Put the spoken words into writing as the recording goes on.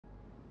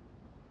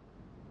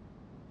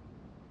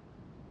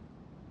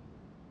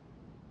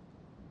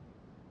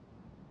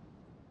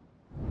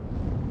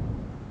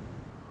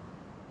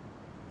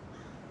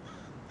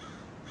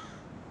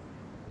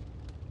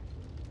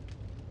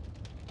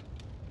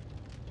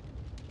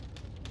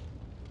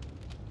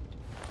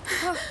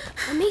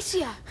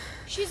Amicia!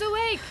 She's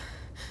awake!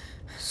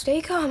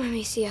 Stay calm,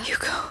 Amicia.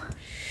 Hugo.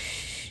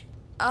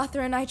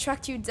 Arthur and I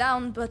tracked you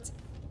down, but...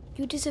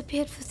 You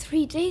disappeared for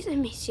 3 days,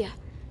 Amicia.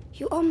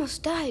 You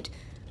almost died.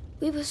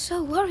 We were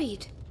so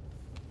worried.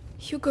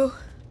 Hugo.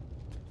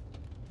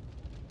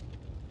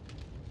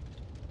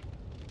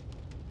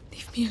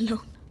 Leave me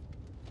alone.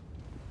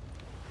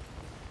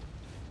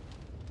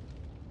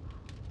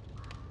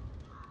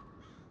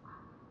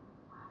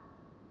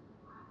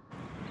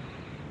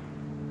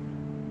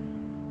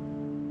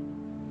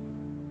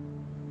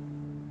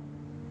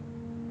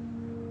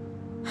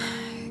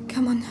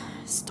 Come on,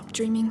 stop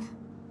dreaming.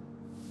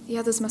 The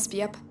others must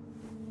be up.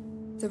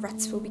 The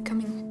rats will be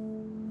coming.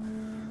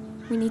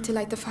 We need to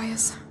light the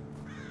fires.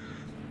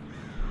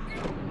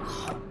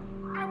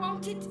 I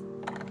want it.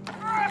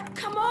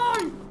 Come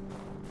on!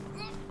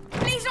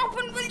 Please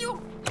open, will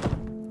you?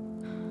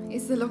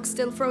 Is the lock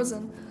still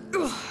frozen?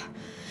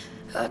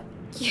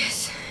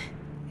 Yes.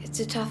 It's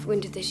a tough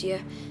winter this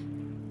year.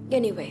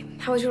 Anyway,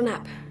 how was your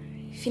nap?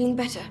 Feeling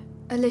better?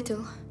 A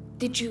little.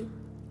 Did you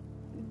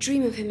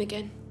dream of him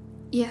again?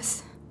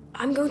 Yes.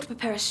 I'm going to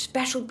prepare a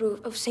special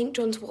brew of St.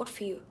 John's wort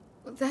for you.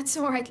 That's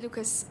all right,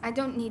 Lucas. I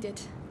don't need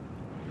it.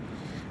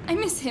 I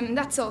miss him,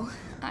 that's all.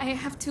 I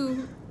have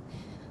to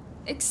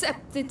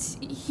accept that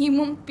he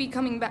won't be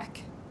coming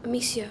back.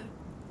 Amicia,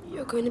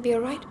 you're going to be all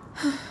right?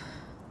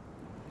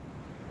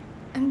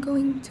 I'm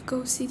going to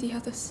go see the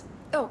others.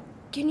 Oh,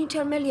 can you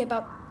tell Melly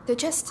about... The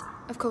chest,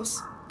 of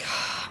course.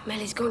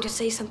 Melly's going to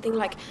say something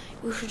like,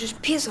 we should just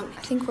piss on it.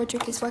 I think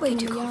Roderick is Way working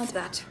too in the cold yard. for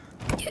that.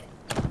 Yeah.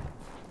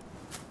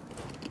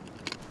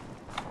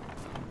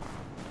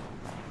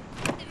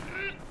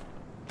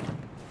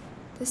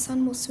 The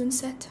sun will soon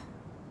set.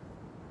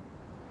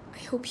 I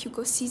hope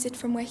Hugo sees it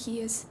from where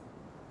he is.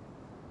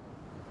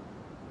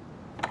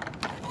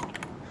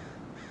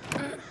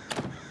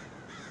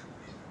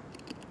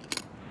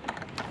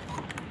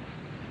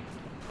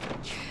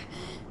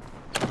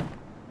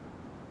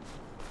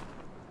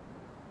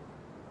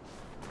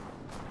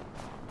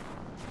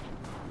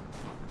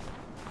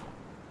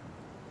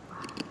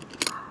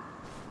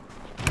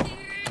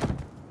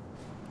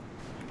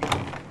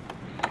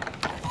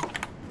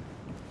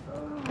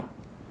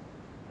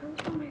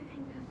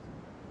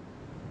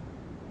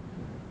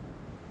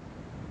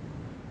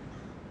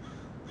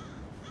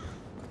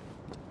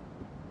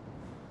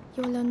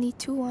 You're lonely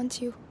too,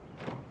 aren't you?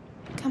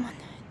 Come on,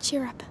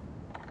 cheer up.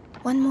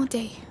 One more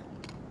day.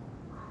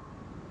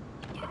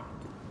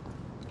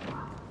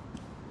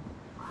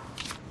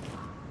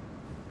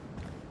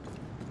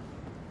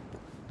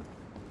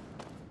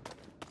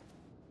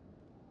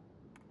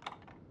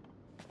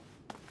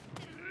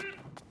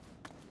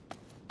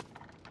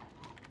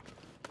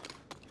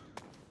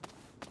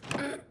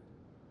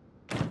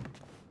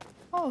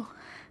 Oh,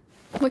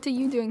 what are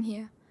you doing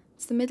here?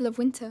 It's the middle of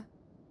winter.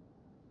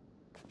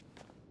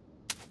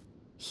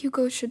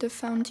 Hugo should have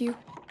found you.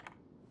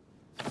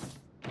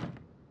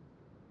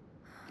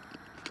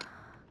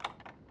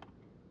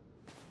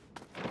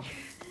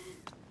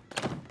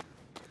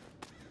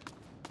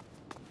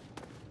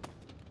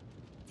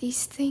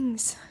 These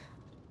things.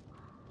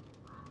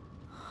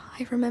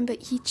 I remember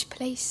each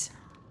place,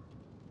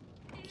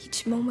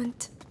 each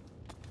moment.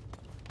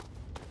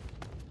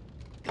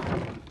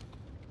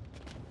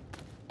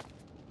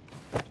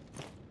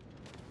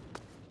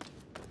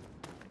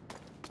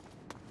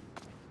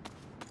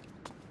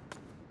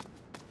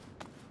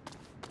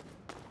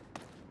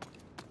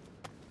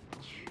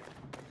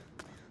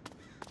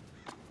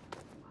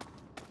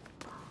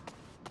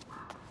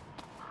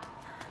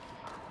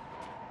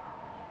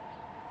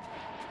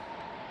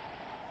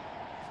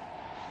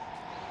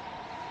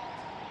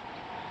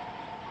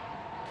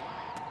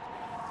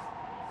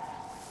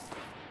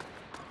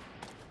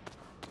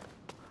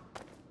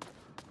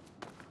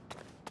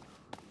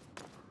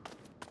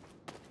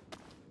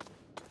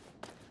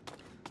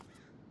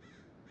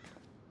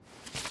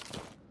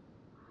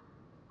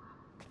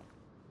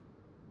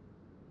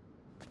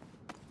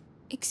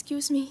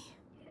 Excuse me.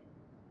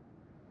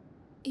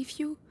 If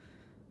you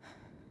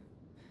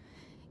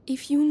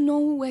know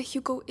where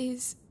Hugo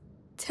is,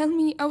 tell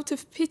me out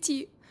of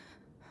pity.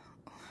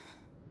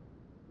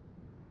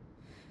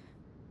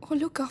 Or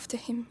look after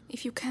him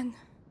if you can.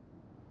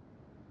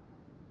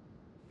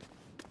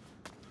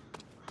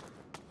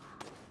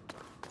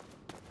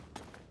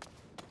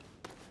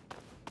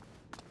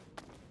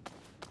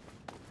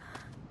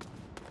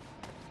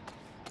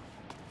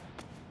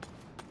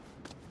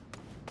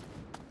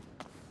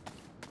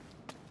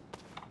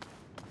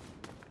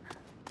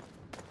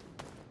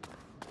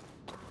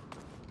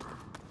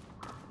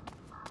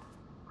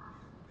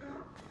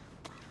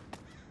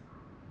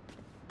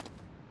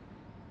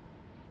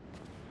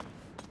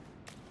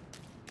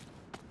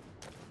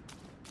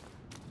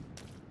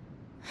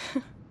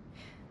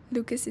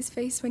 Lucas's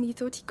face when he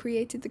thought he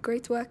created the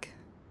great work.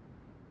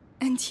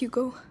 And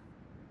Hugo.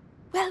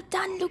 Well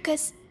done,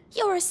 Lucas.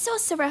 You're a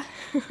sorcerer.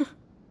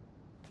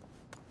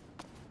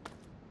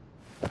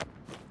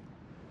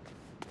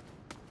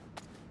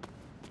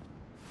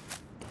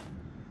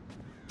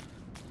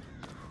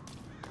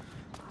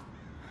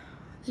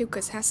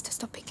 Lucas has to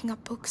stop picking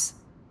up books.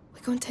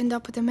 We're going to end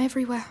up with them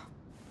everywhere.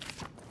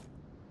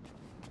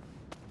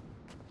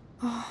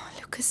 Oh,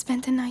 Lucas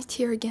spent the night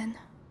here again.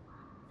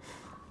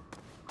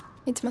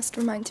 It must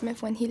remind him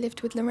of when he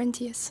lived with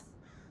Laurentius.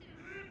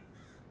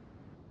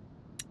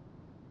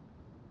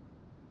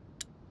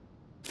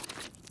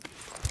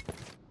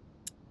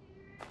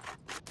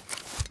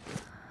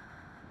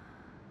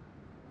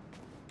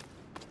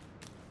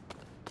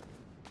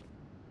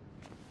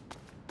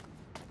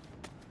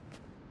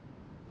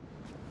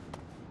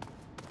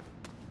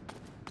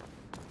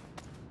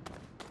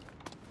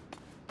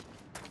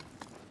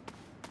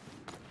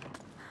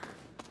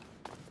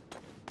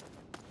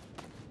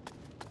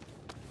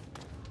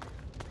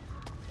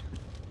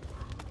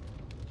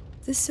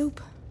 The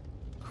soup.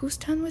 Whose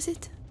turn was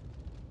it?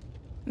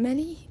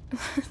 Melly?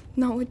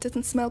 No, it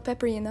doesn't smell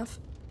peppery enough.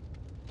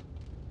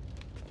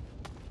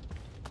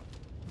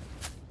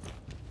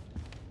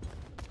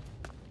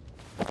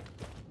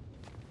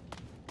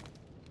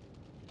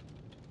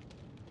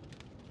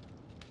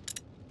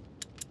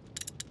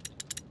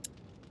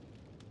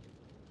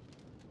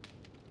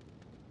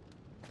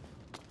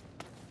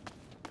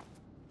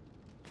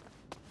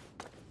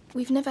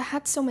 We've never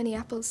had so many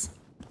apples.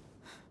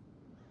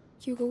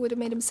 Hugo would have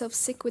made himself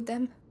sick with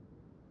them.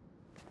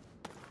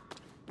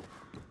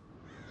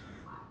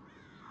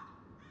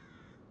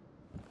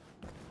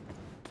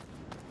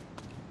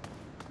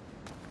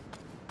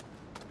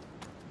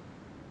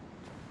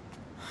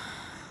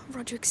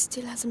 Roderick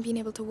still hasn't been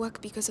able to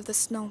work because of the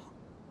snow.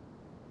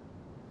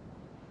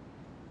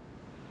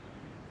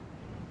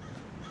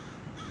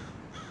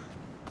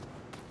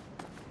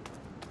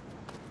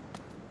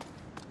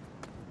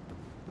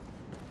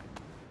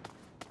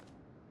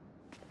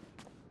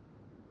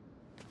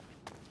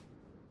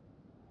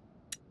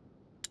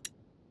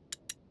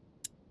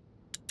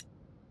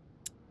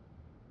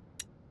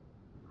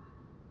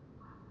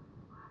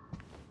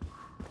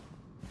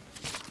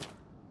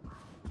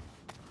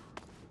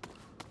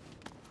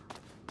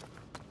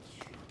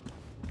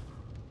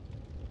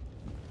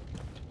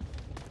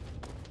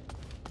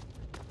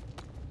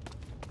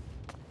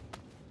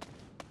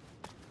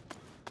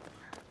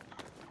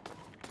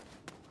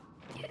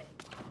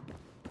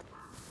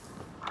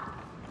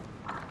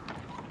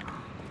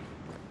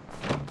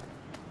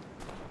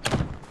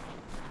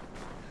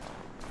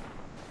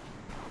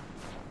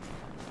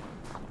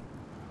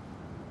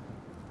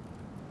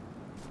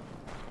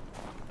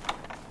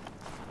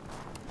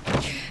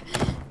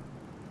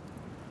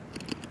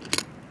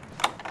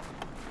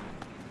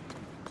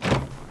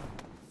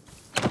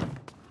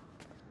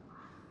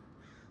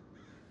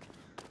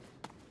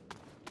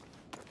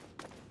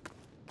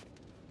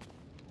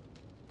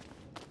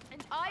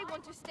 I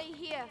want to stay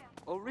here.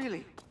 Oh,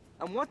 really?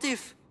 And what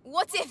if...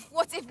 What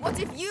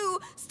if you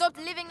stopped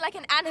living like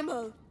an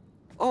animal?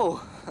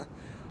 Oh,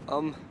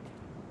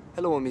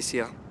 hello,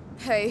 Amicia.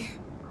 Hey.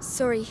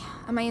 Sorry,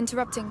 am I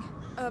interrupting?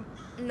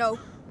 No.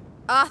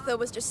 Arthur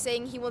was just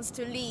saying he wants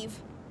to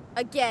leave.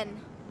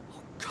 Again.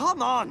 Oh,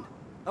 come on!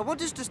 I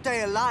want us to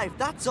stay alive,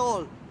 that's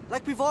all.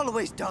 Like we've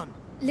always done.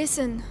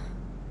 Listen,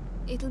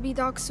 it'll be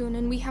dark soon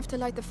and we have to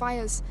light the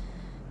fires.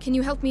 Can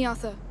you help me,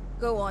 Arthur?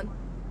 Go on.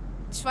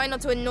 Try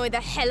not to annoy the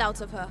hell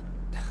out of her.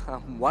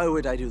 Why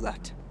would I do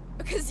that?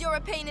 Because you're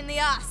a pain in the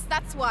ass,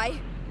 that's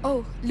why.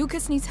 Oh,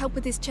 Lucas needs help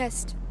with his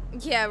chest.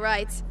 Yeah,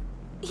 right.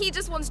 He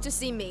just wants to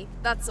see me,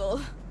 that's all.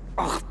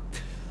 Oh.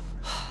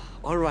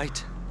 All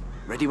right.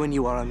 Ready when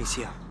you are,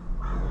 Amicia.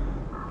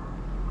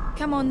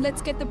 Come on,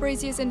 let's get the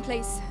braziers in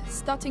place.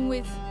 Starting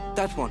with...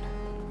 That one.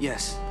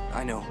 Yes,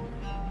 I know.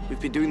 We've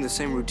been doing the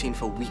same routine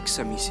for weeks,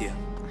 Amicia.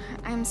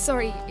 I'm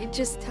sorry, it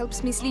just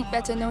helps me sleep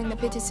better knowing the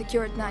pit is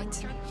secure at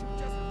night.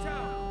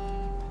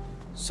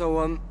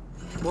 So,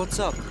 what's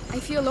up? I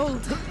feel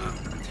old.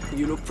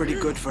 You look pretty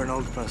good for an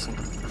old person.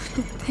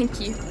 Thank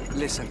you.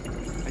 Listen,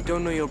 I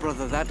don't know your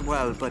brother that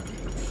well, but...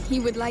 He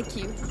would like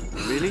you.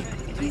 Really?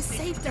 You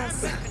saved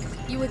us.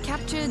 You were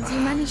captured, you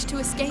managed to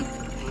escape.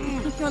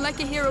 You're like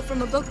a hero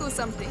from a book or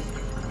something.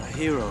 A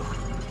hero?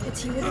 But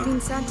he would have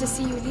been sad to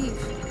see you leave.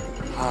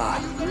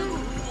 Ah.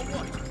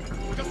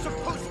 You're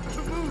supposed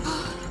to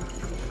move.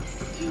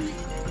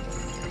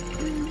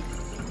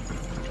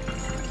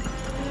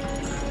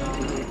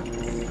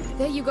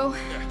 There you go.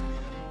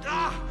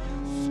 Ah!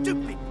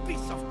 Stupid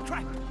piece of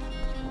crap!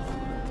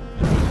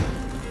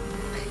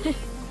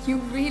 You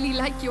really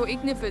like your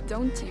Ignifer,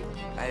 don't you?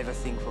 I have a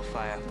thing for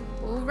fire.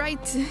 All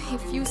right,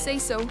 if you say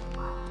so.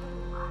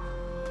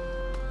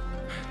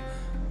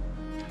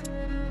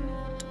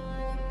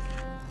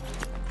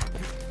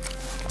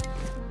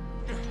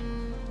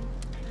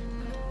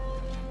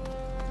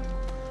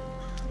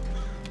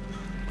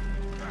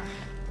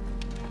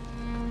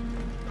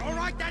 All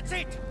right, that's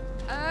it!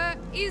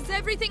 Is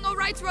everything all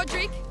right,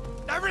 Roderick?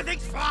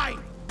 Everything's fine!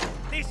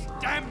 This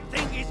damn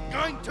thing is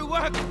going to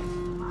work!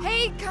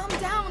 Hey, calm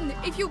down.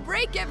 If you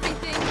break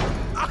everything...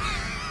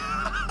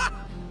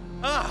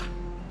 Ah,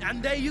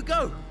 and there you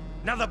go.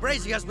 Now the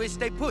braziers will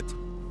stay put.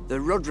 The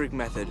Roderick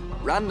method.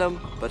 Random,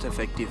 but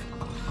effective.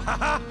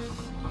 Haha!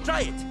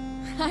 Try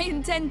it! I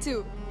intend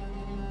to.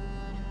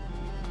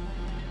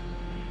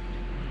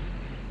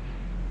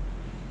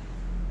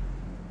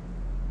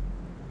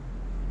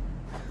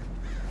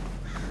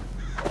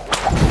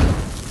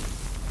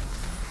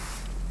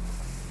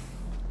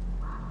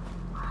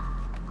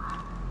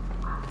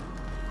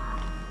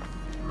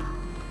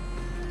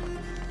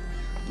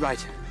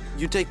 Right.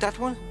 You take that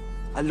one.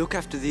 I'll look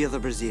after the other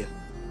brazier.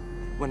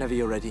 Whenever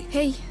you're ready.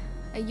 Hey,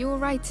 are you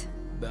alright?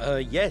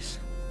 Yes.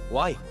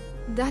 Why?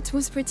 That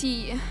was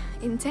pretty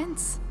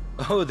intense.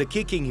 Oh, the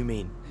kicking, you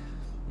mean?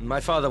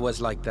 My father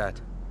was like that.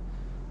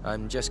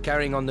 I'm just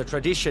carrying on the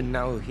tradition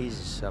now.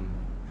 He's,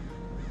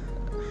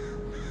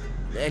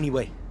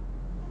 Anyway,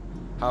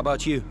 how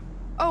about you?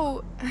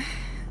 Oh,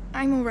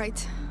 I'm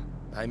alright.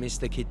 I miss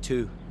the kid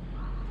too.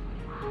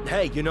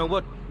 Hey, you know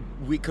what?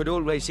 We could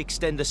always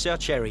extend the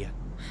search area.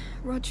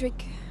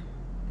 Roderick,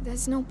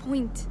 there's no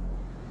point.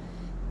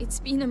 It's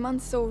been a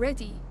month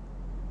already.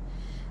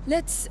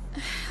 Let's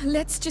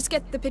just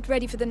get the pit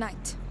ready for the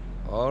night.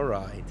 All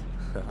right.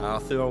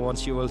 Arthur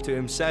wants you all to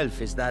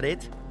himself, is that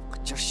it?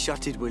 Just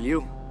shut it, will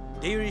you?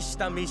 Dearest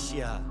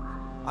Amicia,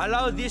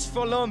 allow this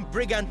forlorn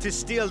brigand to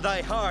steal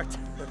thy heart.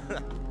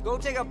 Go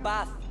take a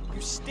bath.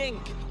 You stink.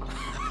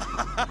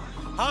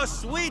 How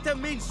sweet a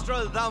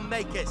minstrel thou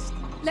makest!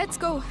 Let's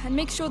go and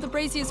make sure the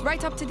brazier's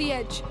right up to the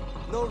edge.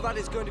 No rat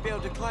is going to be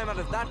able to climb out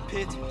of that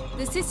pit.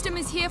 The system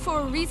is here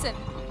for a reason.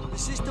 The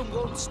system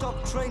won't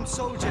stop trained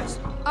soldiers.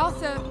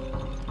 Arthur,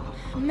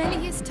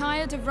 Melly is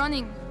tired of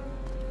running.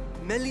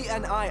 Melly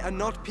and I are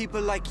not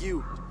people like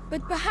you.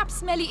 But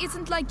perhaps Melly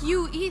isn't like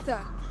you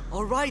either.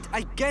 All right,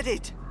 I get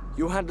it.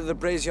 You handle the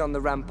brazier on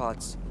the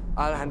ramparts.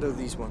 I'll handle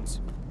these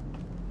ones.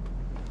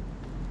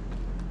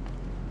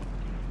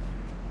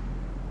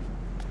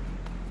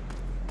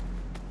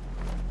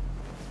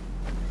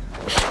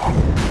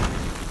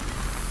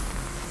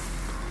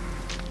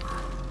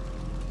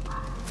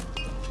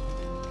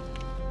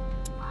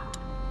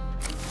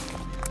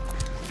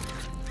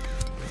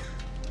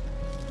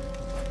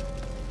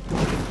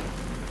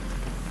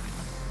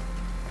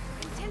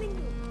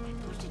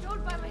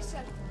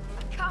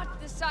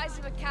 Size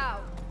of a cow.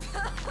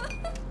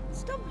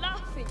 Stop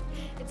laughing.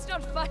 It's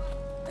not fun.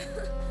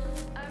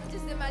 I'm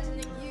just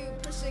imagining you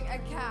pushing a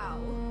cow.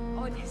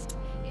 Honest.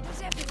 It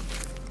was everything.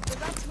 The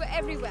rats were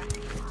everywhere.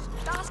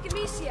 Ask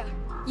Amicia.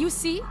 You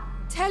see?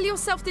 Tell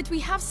yourself that we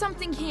have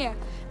something here,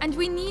 and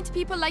we need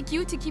people like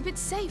you to keep it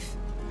safe.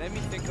 Let me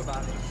think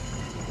about it.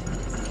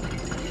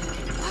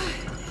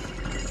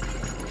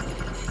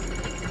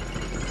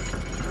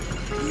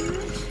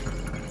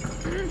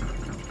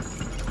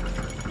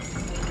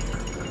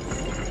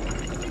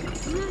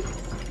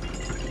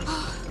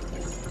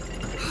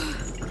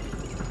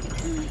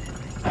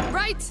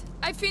 Right,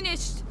 I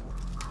finished.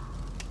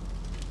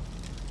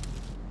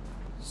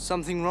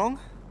 Something wrong?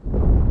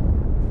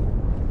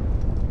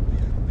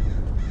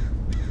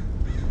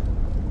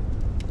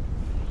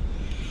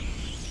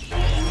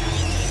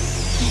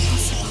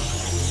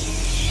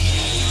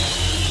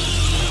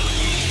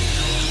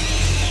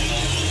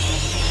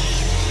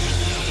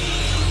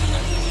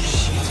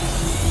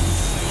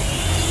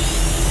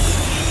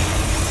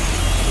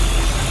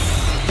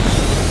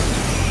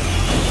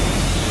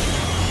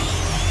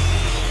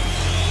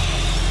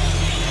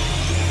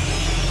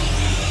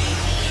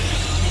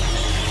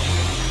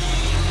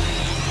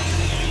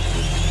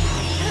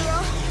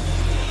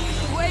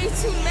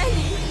 Too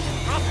many.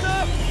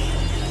 Arthur!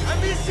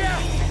 Amicia!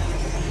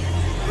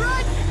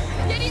 Run!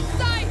 Get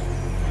inside!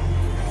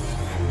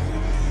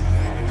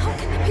 How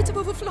can the pit have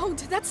overflowed?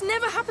 That's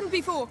never happened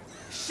before.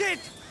 Shit!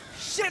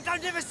 Shit,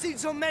 I've never seen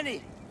so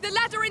many! The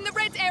ladder in the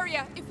red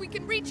area. If we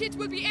can reach it,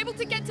 we'll be able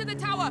to get to the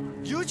tower.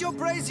 Use your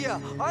brazier.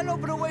 I'll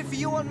open a way for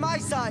you on my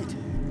side.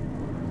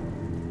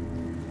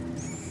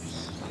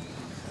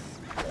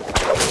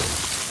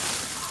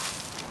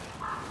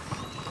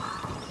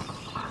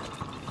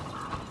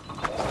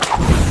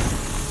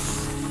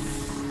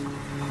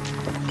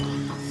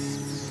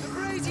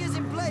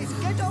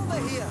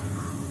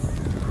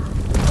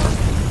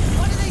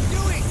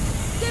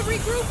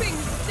 Regrouping!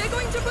 They're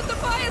going to put the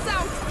fires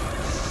out!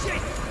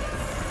 Shit!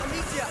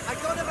 Amicia, I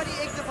don't have any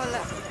Ignifer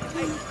left.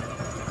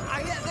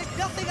 There's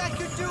nothing I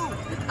can do!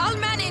 I'll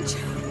manage!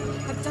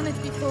 I've done it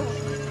before.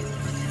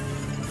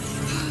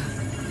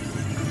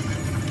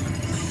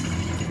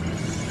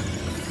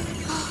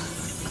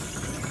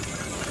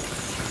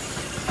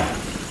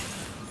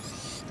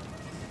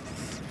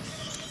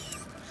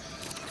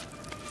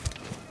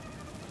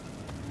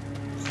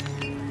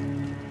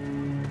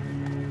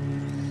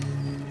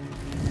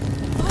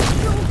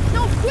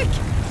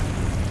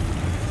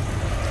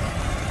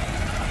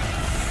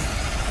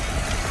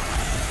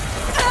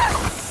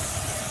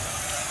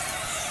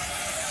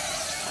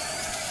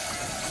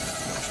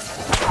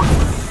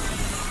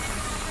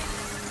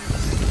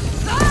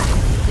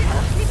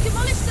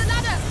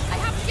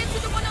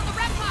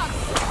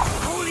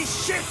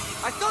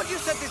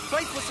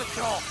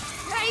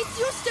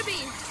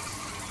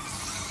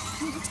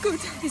 Good.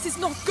 This is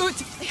not good.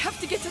 I have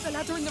to get to the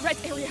ladder in the red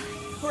area,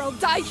 or I'll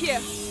die here.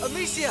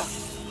 Amicia,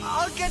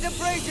 I'll get a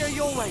brazier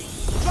your way.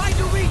 Try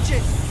to reach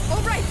it.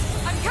 All right,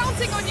 I'm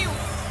counting on you.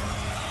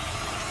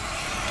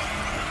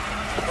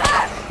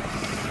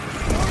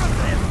 More of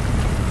them.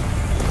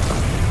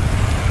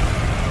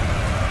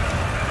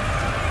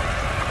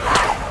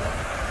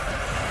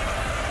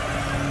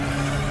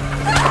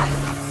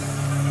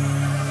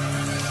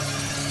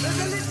 There's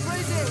a lit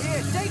brazier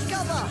here. Take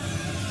cover.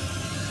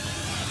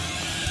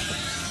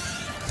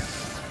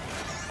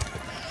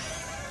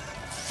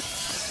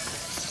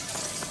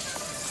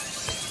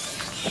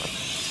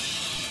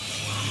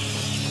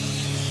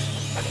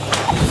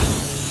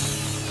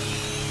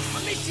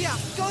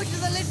 Amicia, go to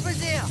the lift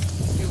brazier.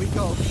 Here we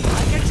go.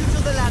 I'll get you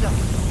to the ladder.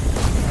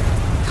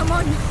 Come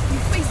on, you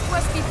faced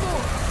worse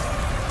before.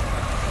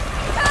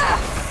 Ah!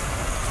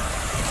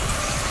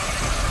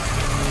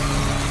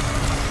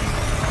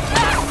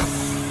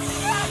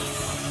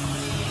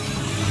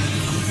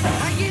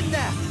 Hang in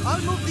there.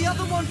 I'll move the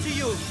other one to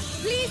you.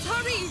 Please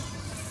hurry!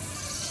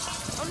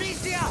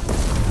 Amicia,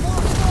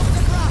 more smoke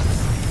and rats.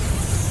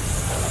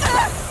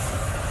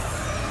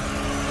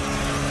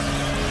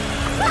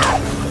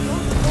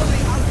 Don't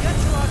worry, I'll get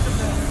you out of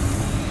there.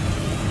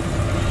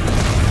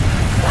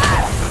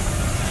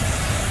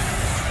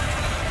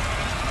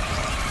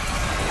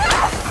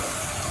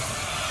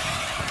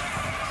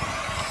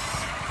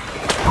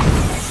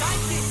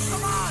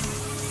 Come on!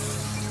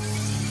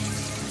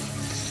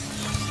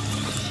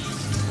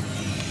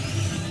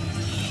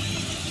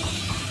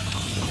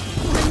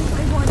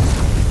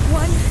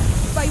 One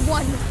by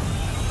one.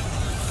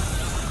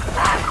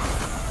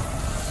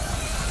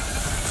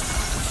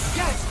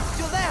 Yes,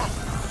 you're there.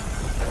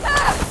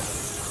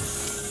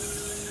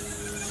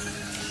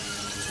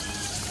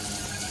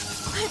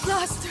 At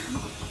last!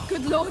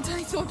 Good Lord,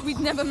 I thought we'd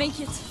never make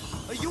it.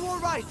 Are you all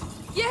right?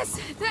 Yes,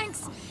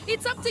 thanks.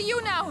 It's up to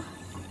you now.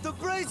 The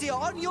brazier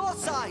on your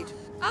side.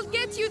 I'll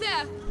get you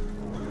there.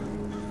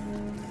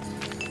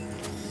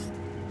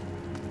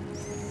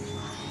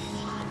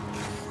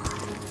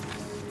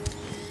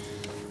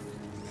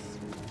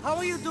 How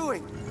are you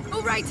doing?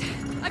 All right.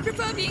 I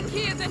prefer being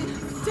here than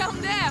down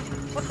there.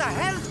 What the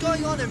hell's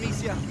going on,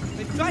 Amicia?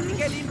 We've tried to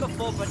get in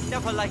before, but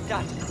never like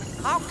that.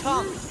 How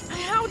come?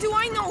 How do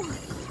I know?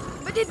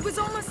 But it was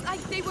almost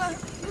like they were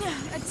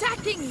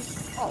attacking.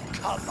 Oh,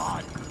 come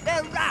on.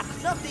 They're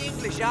rats, not the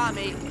English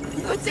army.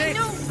 But they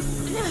know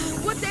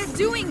what they're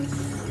doing.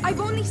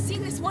 I've only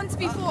seen this once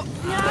before.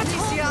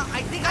 Amicia,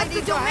 I think I At the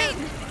need your domain.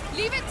 help.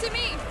 Leave it to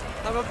me.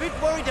 I'm a bit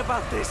worried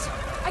about this.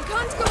 I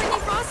can't go any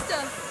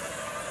faster.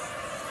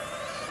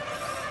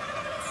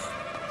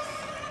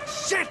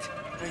 Shit!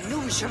 I knew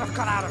we should have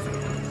got out of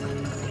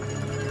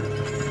here.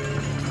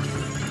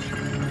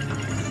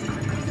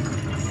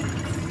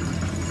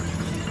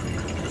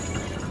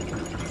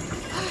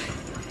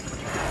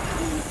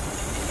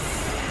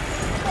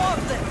 More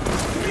of them!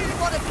 You really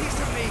want a piece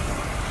of me?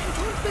 I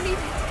don't believe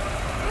it.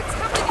 What's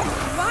happening?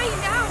 Why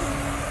now?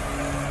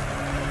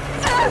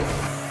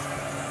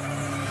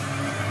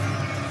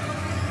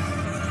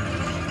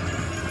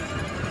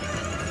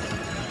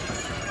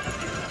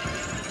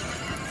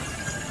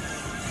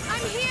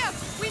 I'm here.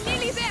 We're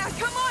nearly there.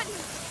 Come on.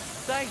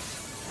 Thanks.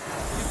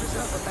 You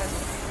deserve a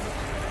medal.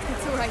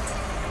 It's all right.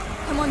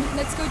 Come on,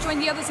 let's go join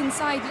the others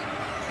inside.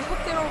 I hope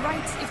they're all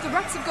right. If the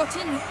rats have got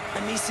in,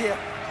 Amicia,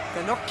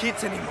 they're not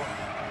kids anymore.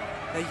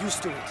 They're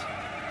used to it.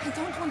 I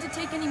don't want to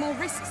take any more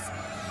risks.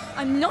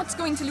 I'm not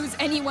going to lose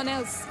anyone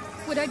else.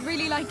 What I'd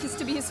really like is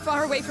to be as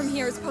far away from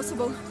here as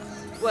possible.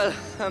 Well,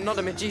 I'm not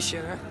a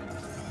magician, huh?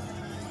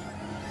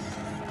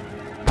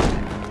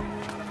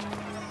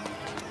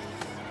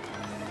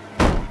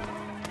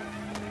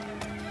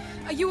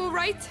 Are you all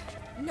right?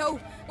 No,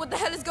 what the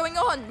hell is going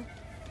on?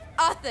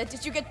 Arthur,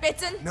 did you get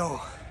bitten?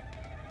 No.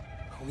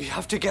 We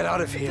have to get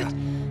out of here.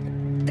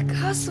 The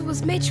castle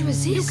was made to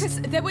resist. Lucas,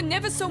 there were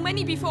never so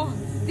many before.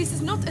 This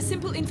is not a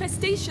simple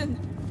infestation.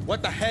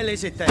 What the hell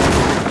is it then?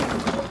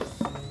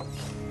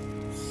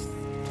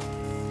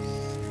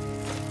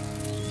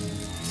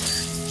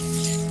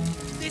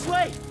 This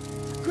way!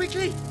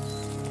 Quickly!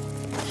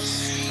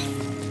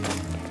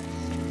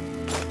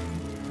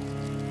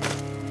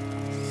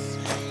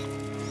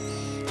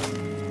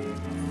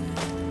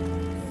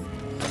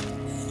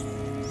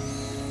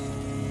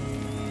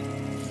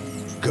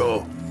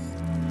 Go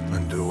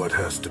and do what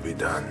has to be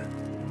done.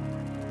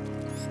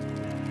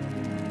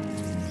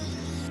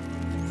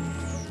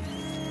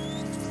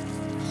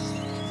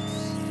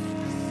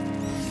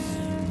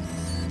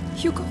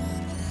 Hugo.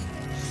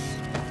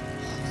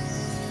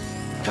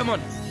 Come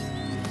on.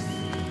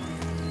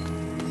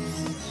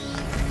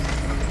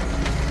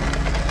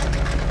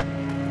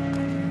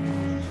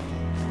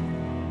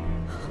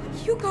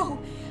 Hugo!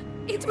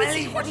 It was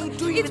Ellie, what are you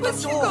doing It with the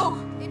was door?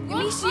 Hugo!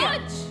 Amicia!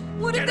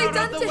 What have Get they out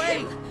done of the to way.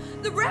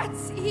 him? The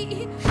rats!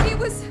 He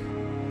was...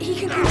 He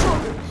can control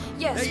them.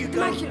 Yes, There you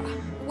go.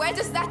 Macula. where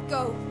does that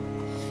go?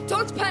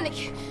 Don't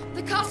panic.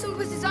 The castle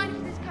was designed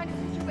for this kind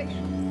of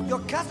situation. Your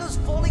castle's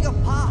falling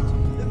apart.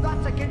 The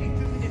rats are getting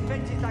through the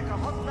defenses like a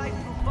hot knife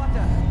through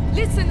butter.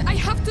 Listen, I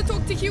have to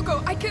talk to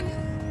Hugo. I can...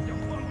 You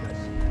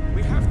bonkers!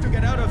 We have to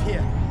get out of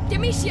here.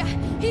 Amicia,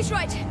 he's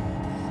right.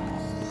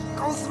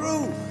 Go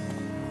through!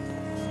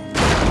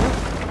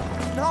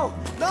 No!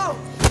 No!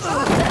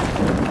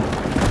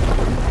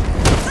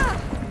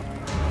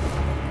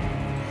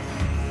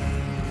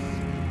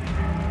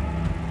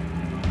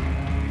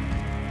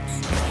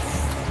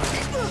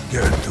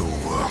 Get to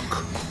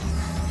work.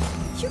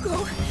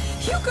 Hugo!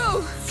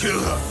 Hugo! Kill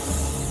her,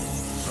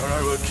 or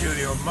I will kill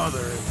your mother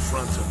in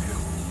front of you.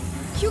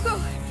 Hugo!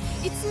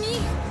 It's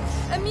me!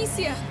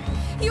 Amicia!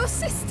 Your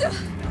sister!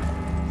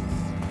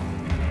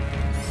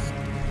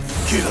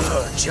 Kill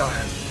her,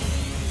 child.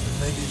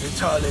 Maybe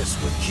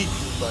Vitalis will keep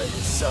you by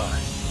his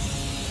side.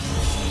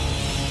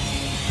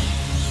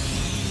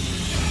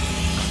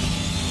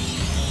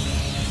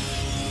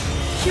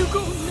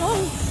 Hugo,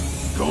 no!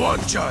 Go on,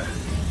 child.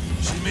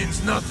 She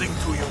means nothing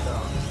to you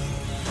now.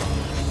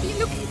 I've been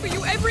looking for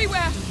you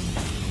everywhere!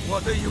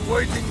 What are you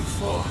waiting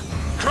for?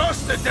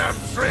 Cross the damn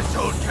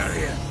threshold,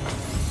 carrier!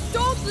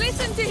 Don't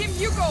listen to him,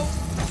 Hugo!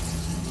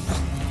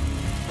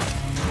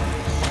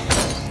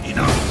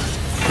 Enough!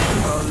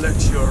 I'll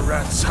let your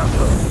rats have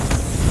her.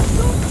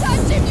 Don't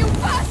touch him, you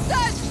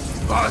bastard!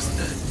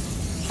 Bastard!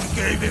 He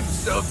gave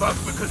himself up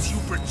because you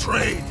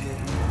betrayed him.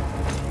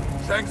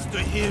 Thanks to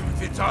him,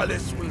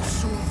 Vitalis will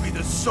soon be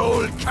the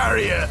sole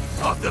carrier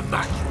of the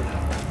macula.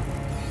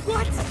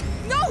 What?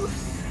 No!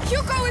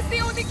 Hugo is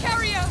the only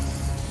carrier!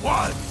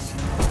 What?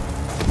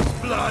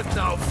 Blood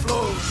now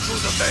flows through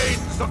the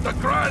veins of the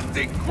Grand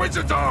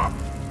Inquisitor!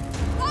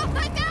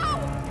 Arthur, no!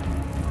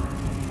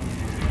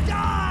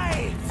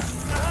 Die!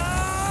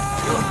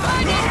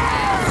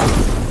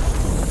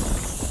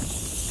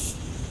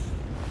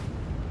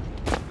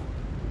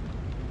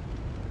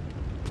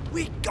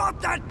 We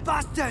got that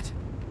bastard!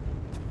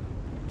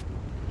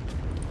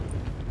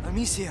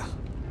 Amicia.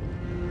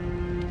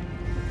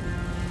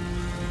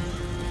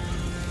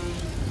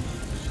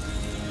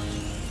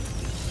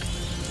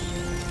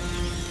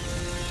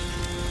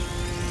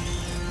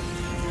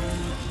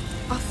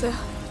 Arthur,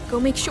 go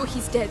make sure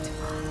he's dead.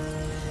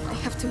 I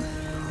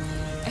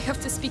have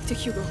to speak to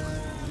Hugo.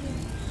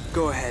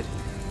 Go ahead.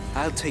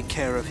 I'll take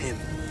care of him.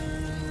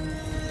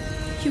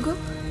 Hugo?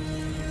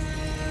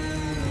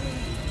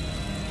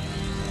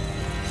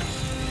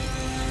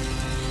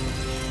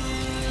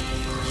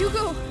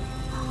 Hugo!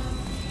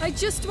 I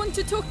just want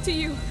to talk to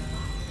you.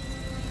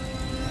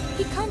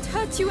 He can't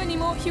hurt you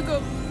anymore,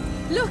 Hugo.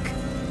 Look!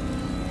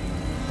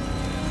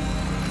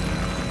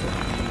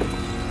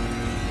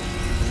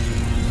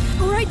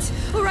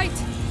 All right.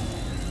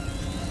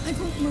 I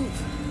won't move.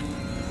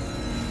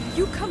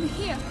 You come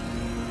here.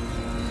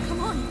 Come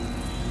on.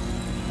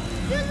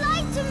 You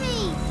lied to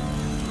me!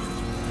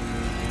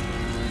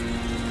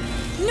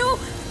 No!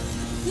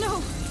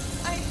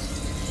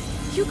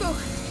 Hugo,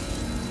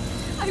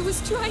 I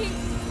was trying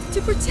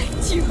to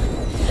protect you.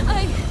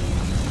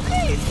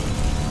 Please!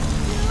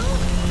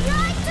 You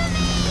lied to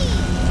me!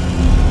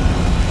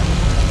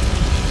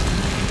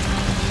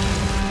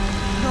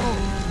 No!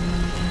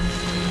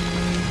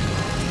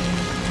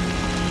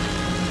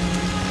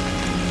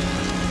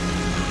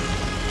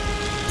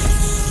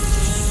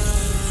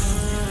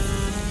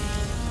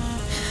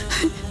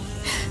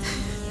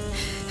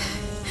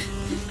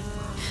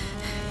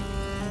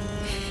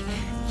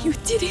 You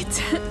did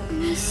it!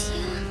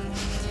 Amicia.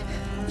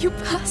 You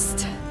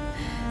passed.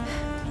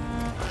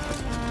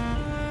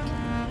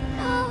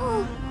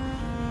 No!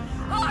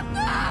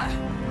 Arthur!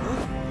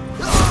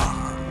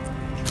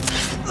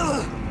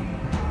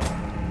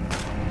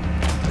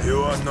 You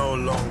are no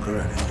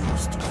longer any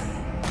use to me.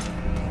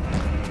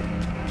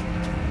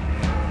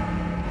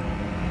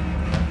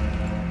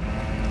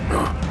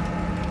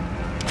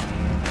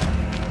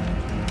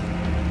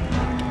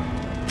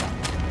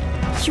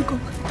 Hugo,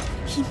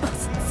 he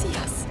mustn't see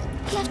us.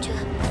 We have to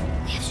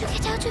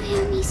get out of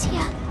here,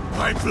 Amicia.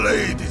 My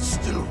blade is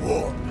still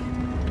warm,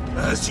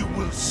 as you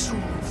will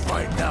soon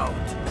find out.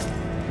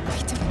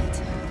 Wait a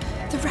minute.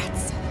 The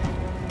rats.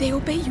 They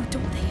obey you,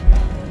 don't they?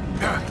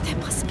 There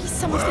must be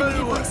some of them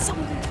nearby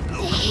somewhere.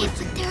 They're here,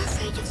 but they're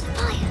afraid of the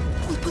fire.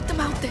 We'll put them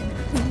out then.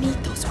 We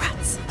need those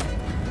rats.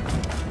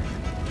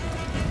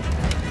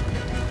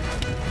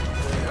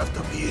 They have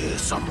to be here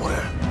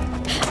somewhere.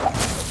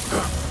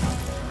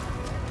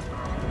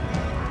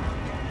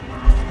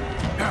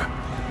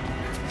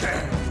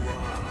 There you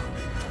are.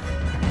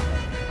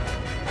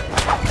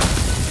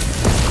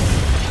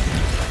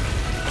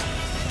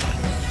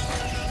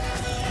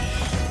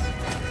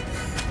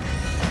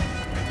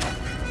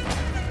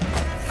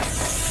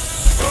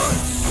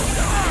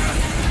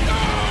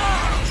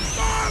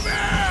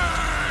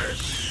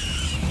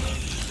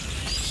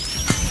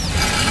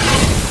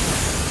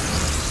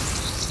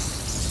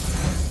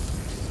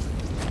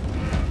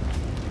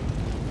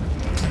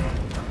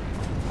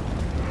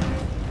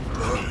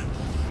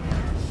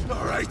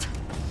 All right.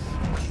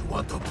 You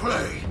want to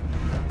play?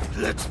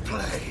 Let's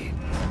play.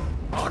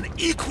 On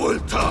equal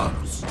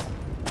terms.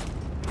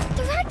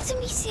 The rats,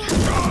 Amicia.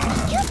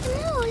 Kill them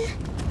all.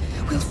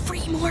 We'll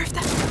free more of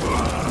them.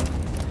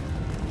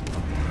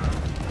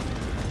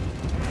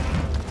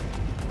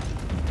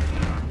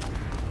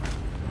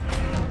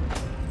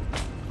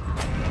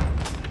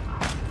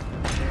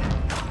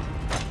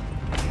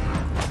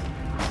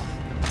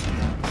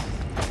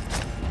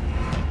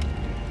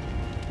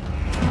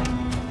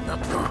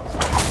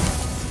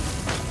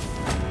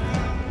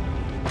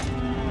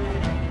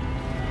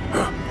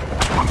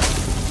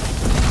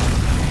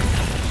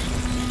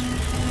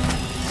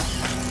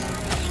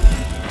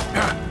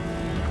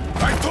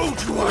 I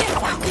told you I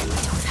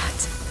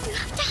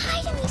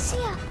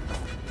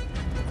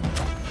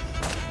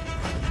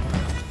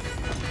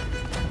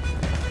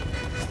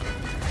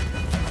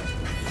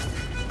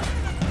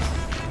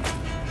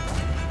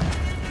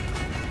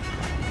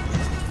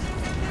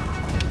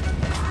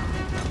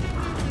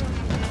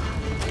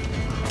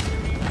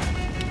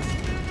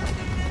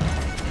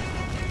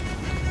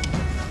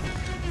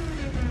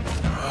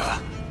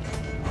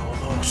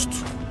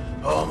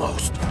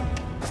Almost.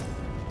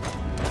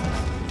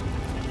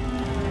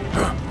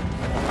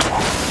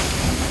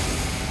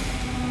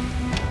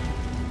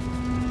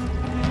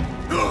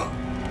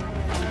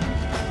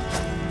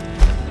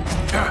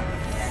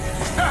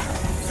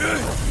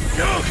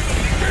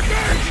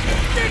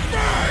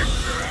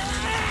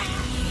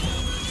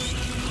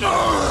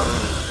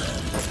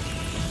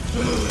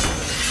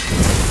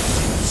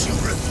 Since you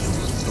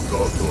refuse to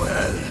go to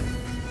hell,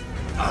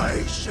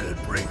 I shall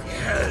bring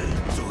hell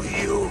to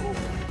you.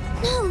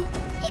 No,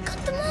 he got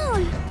them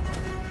all.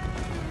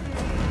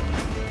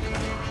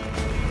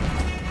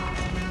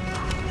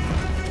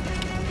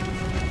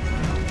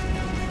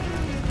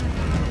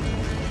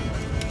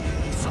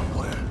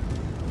 Somewhere.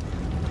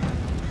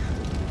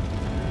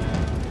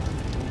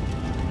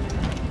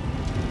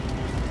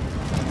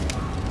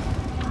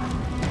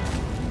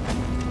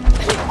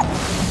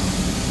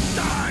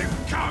 I'm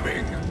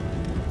coming!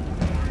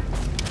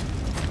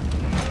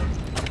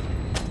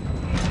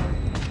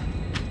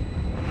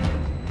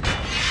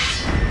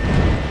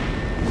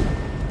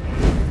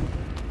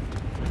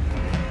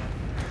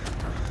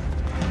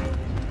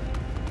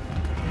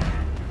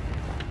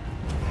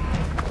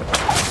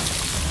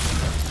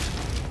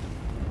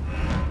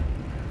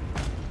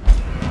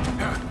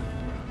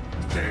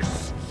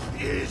 This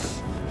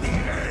is the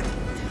end.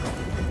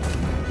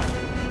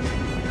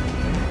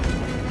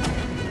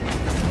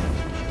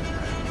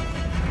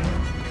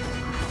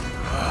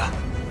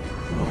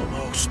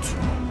 Almost.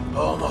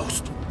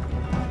 Almost.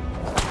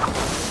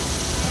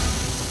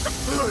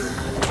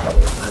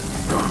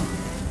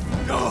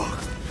 No,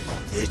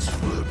 it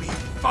will be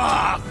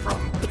far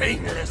from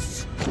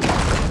painless.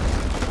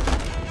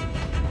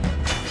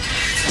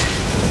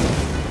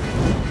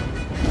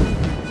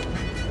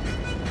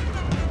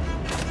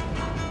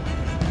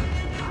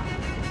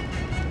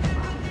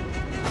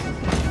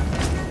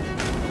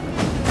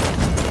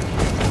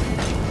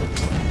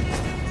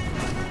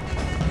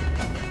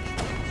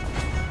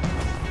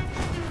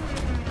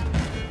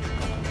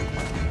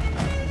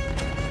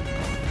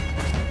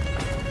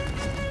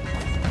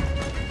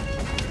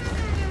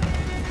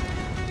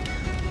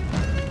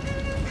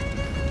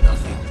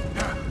 Nothing.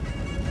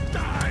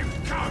 I'm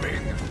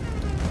coming.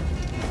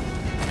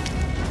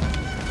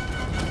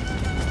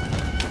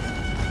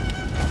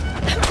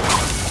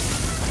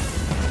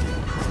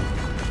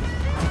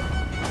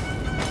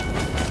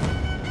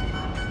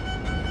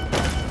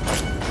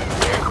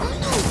 Oh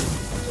no,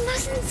 he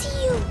mustn't see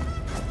you.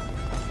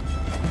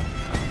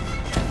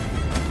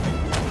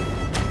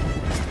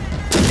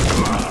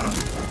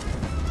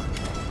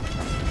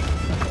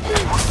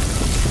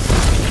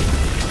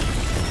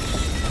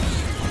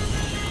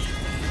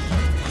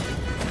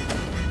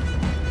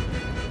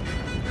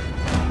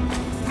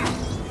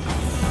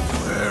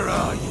 Where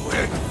are you,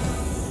 Ed?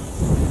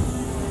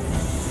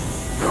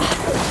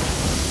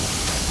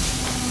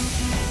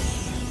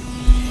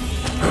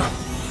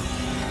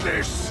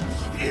 This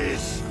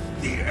is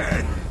the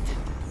end.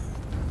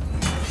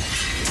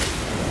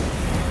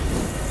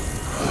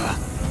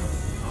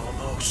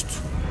 Almost.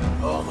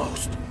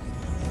 Almost.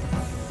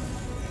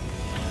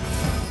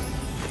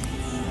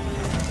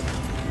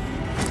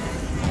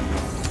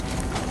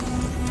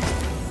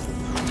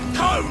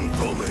 Come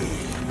to me.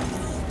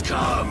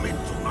 Come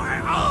into my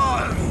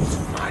arms,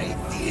 my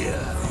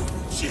dear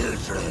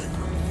children.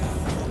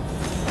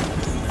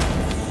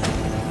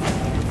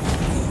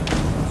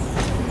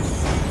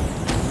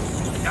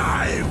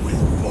 I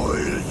will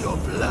boil your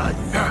blood.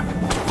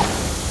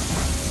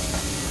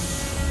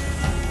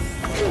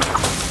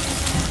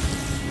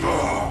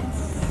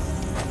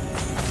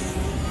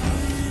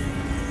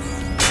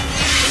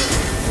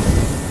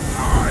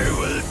 I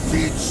will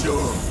teach you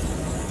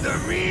the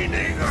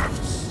meaning of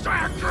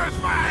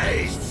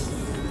sacrifice.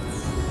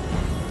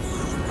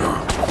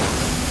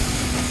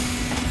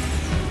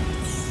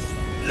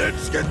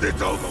 Let's get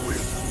it over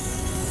with.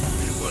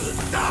 We will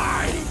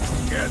die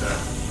together.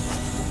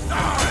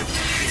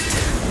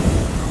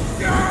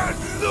 God,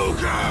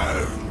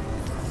 Luca!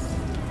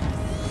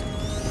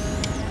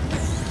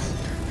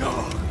 No,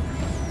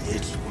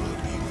 it will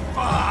be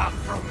far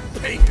from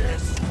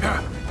painless.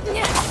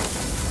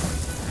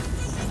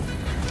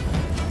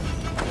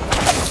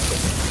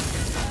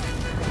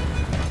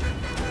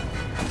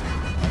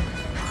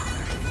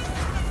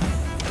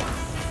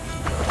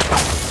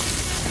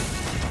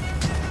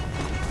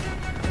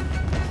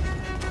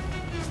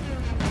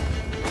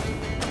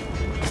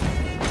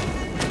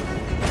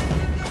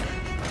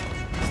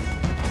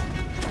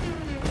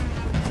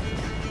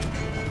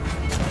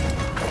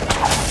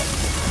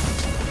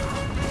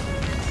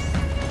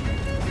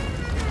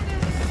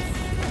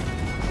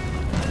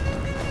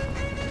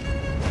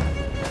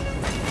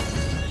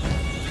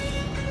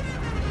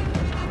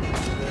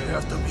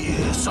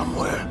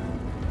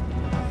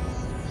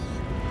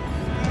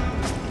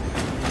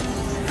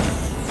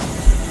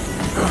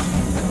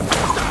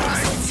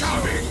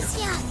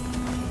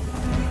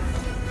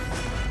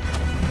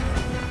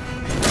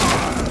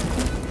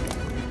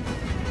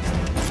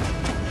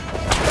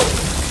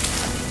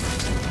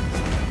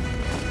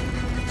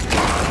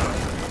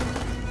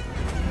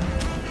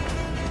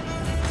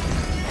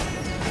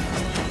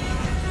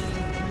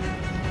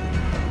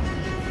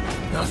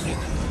 nothing.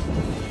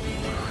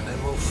 They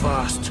move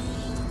fast,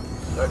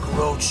 like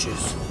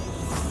roaches.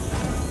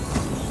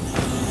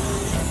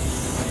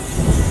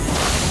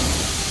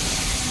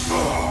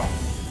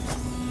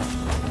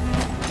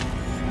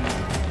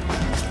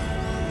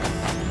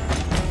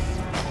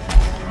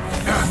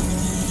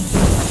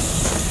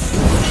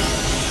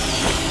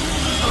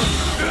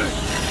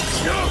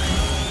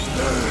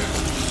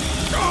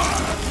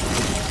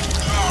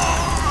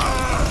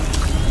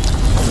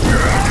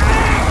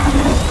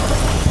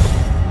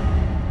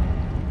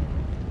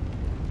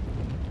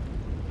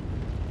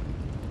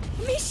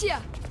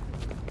 Amicia!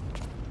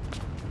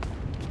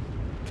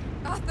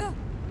 Arthur!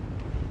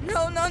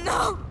 No, no,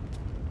 no!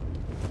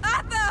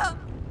 Arthur!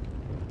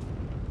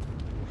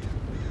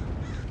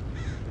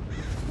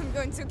 I'm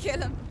going to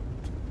kill him.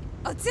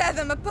 I'll tear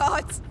them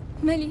apart.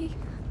 Melly,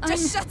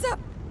 Just shut up,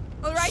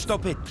 all right?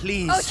 Stop it,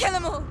 please. I'll kill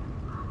them all.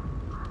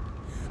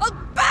 I'll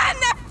burn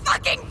their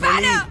fucking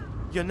Melly, banner!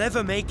 you'll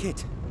never make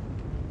it.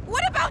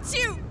 What about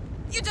you?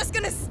 You're just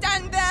gonna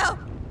stand there?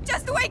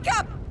 Just wake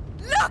up!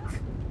 Look!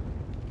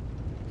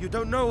 You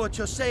don't know what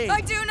you're saying.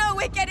 I do know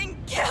we're getting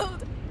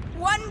killed!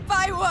 One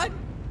by one!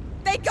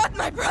 They got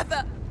my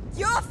brother!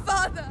 Your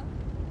father!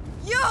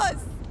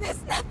 Yours!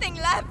 There's nothing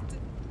left!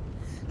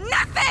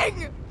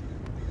 Nothing!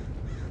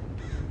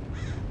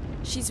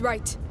 She's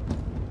right.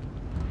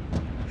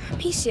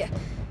 Amicia,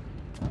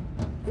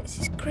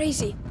 this is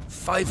crazy.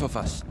 5 of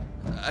us.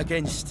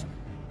 Against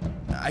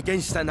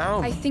an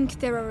owl. I think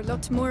there are a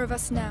lot more of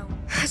us now.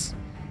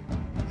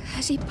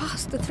 Has he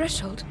passed the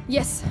threshold?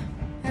 Yes,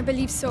 I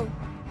believe so.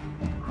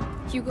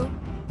 Hugo,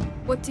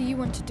 what do you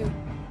want to do?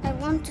 I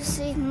want to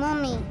save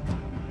Mommy.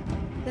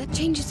 That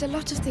changes a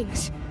lot of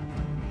things.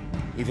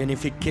 Even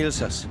if it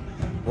kills us,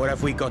 what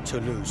have we got to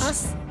lose?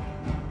 Us?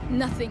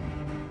 Nothing.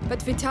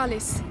 But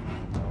Vitalis.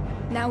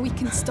 Now we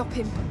can stop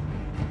him.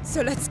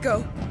 So let's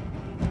go.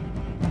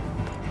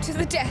 To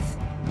the death.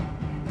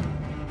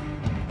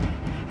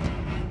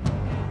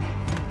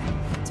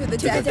 To the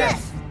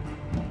death.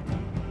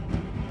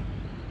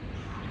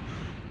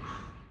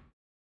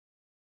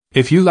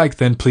 If you like,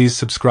 then please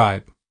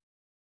subscribe.